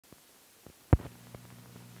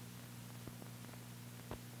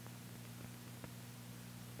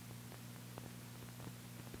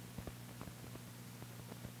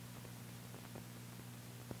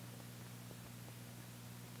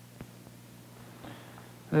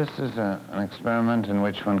This is an experiment in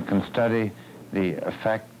which one can study the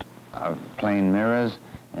effect of plane mirrors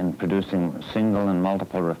in producing single and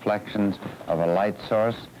multiple reflections of a light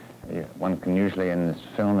source. One can usually in this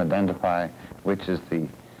film identify which is the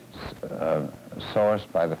source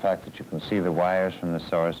by the fact that you can see the wires from the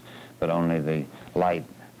source, but only the light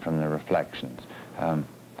from the reflections.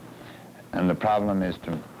 And the problem is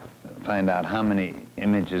to find out how many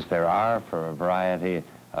images there are for a variety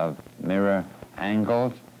of mirror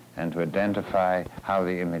angles and to identify how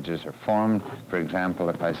the images are formed. For example,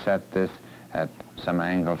 if I set this at some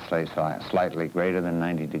angle, say slightly greater than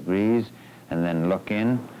 90 degrees, and then look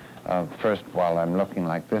in, first, while I'm looking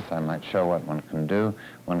like this, I might show what one can do.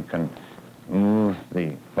 One can move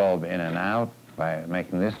the bulb in and out by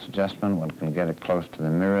making this adjustment. One can get it close to the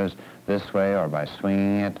mirrors this way or by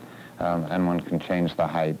swinging it, and one can change the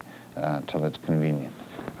height till it's convenient.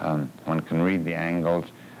 One can read the angles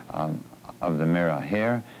of the mirror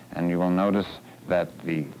here, and you will notice that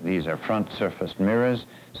these are front surface mirrors,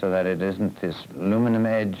 so that it isn't this aluminum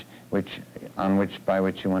edge by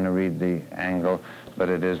which you want to read the angle, but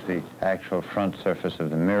it is the actual front surface of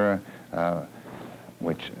the mirror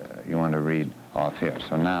which you want to read off here.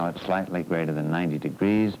 So now it's slightly greater than 90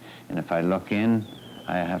 degrees, and if I look in,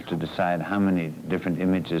 I have to decide how many different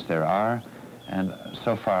images there are, and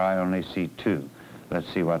so far I only see two.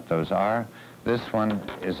 Let's see what those are. This one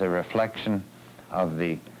is a reflection of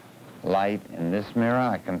the light in this mirror.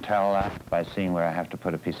 I can tell that by seeing where I have to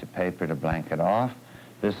put a piece of paper to blank it off.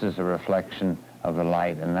 This is a reflection of the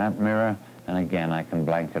light in that mirror, and again I can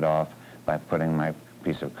blank it off by putting my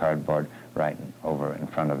piece of cardboard right over in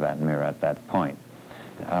front of that mirror at that point.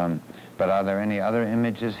 But are there any other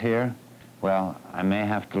images here? Well, I may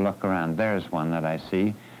have to look around. There's one that I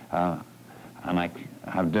see, and I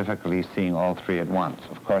have difficulty seeing all three at once.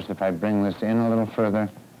 Of course, if I bring this in a little further,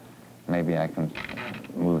 maybe I can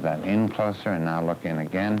move that in closer and now look in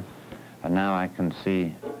again. And now I can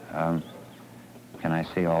see, can I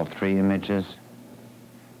see all three images?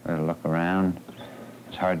 I'll look around.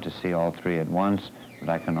 It's hard to see all three at once, but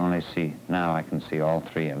I can only see, now I can see all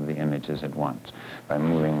three of the images at once. By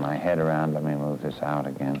moving my head around, let me move this out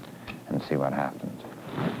again and see what happens.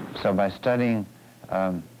 So by studying,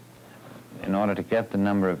 in order to get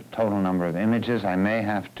the total number of images, I may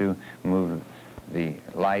have to move the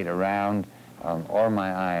light around or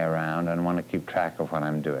my eye around and want to keep track of what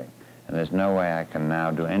I'm doing. And there's no way I can now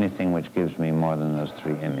do anything which gives me more than those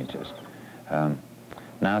three images.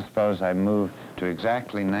 Now suppose I move to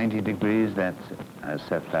exactly 90 degrees. I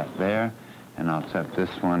set that there, and I'll set this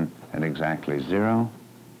one at exactly 0.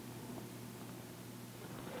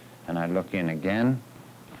 And I look in again.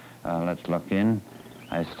 Let's look in.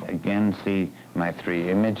 I again see my three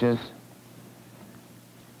images.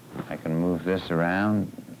 I can move this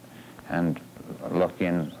around and look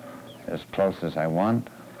in as close as I want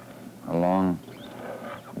along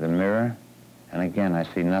the mirror. And again, I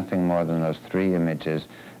see nothing more than those three images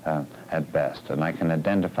at best. And I can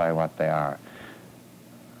identify what they are.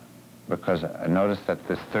 Because I notice that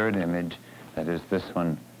this third image, that is this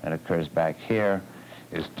one that occurs back here,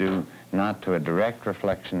 is due not to a direct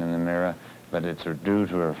reflection in the mirror, but it's due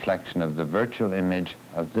to a reflection of the virtual image,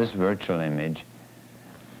 of this virtual image.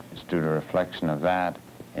 It's due to a reflection of that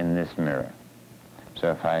in this mirror.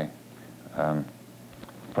 So if I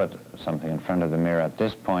put something in front of the mirror at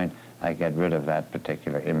this point, I get rid of that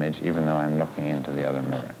particular image, even though I'm looking into the other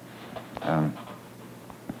mirror.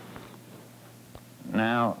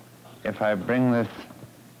 Now, if I bring this,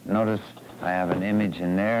 notice I have an image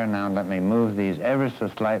in there. Now let me move these ever so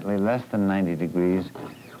slightly, less than 90 degrees,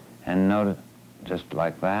 and notice, just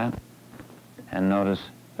like that, and notice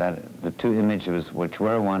that the two images which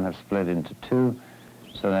were one have split into two,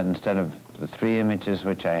 so that instead of the three images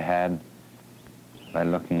which I had by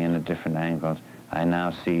looking in at different angles, I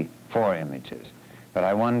now see 4 images. But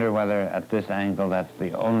I wonder whether at this angle that's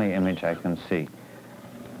the only image I can see.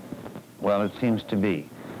 Well, it seems to be.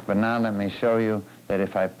 But now let me show you that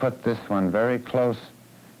if I put this one very close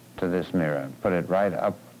to this mirror, put it right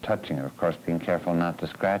up, touching it, of course, being careful not to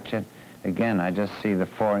scratch it, again, I just see the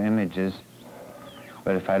 4 images.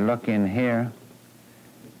 But if I look in here,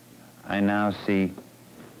 I now see,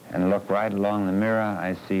 and look right along the mirror,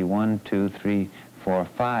 I see 1, 2, 3, 4,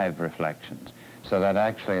 5 reflections. So that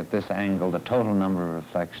actually at this angle, the total number of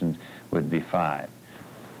reflections would be 5.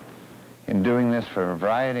 In doing this for a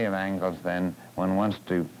variety of angles, then, one wants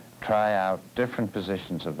to try out different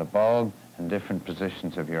positions of the bulb and different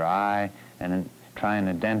positions of your eye and try and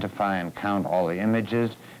identify and count all the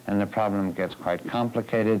images, and the problem gets quite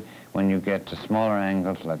complicated when you get to smaller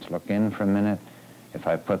angles. Let's look in for a minute. If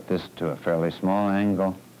I put this to a fairly small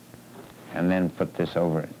angle, and then put this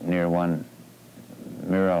over near one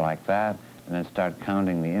mirror like that, and then start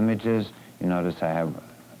counting the images. You notice I have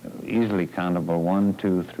easily countable 1,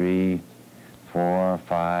 2, 3, 4,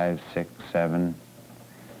 5, 6, 7,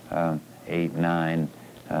 8, 9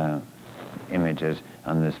 images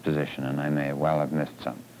on this position, and I may well have missed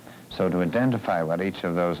some. So to identify what each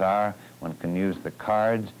of those are, one can use the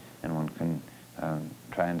cards, and one can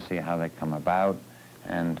try and see how they come about,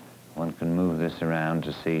 and one can move this around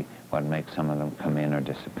to see what makes some of them come in or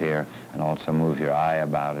disappear, and also move your eye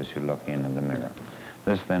about as you look in the mirror.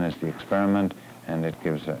 This then is the experiment, and it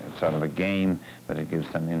gives it's sort of a game, but it gives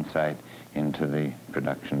some insight into the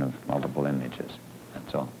production of multiple images.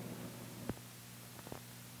 That's all.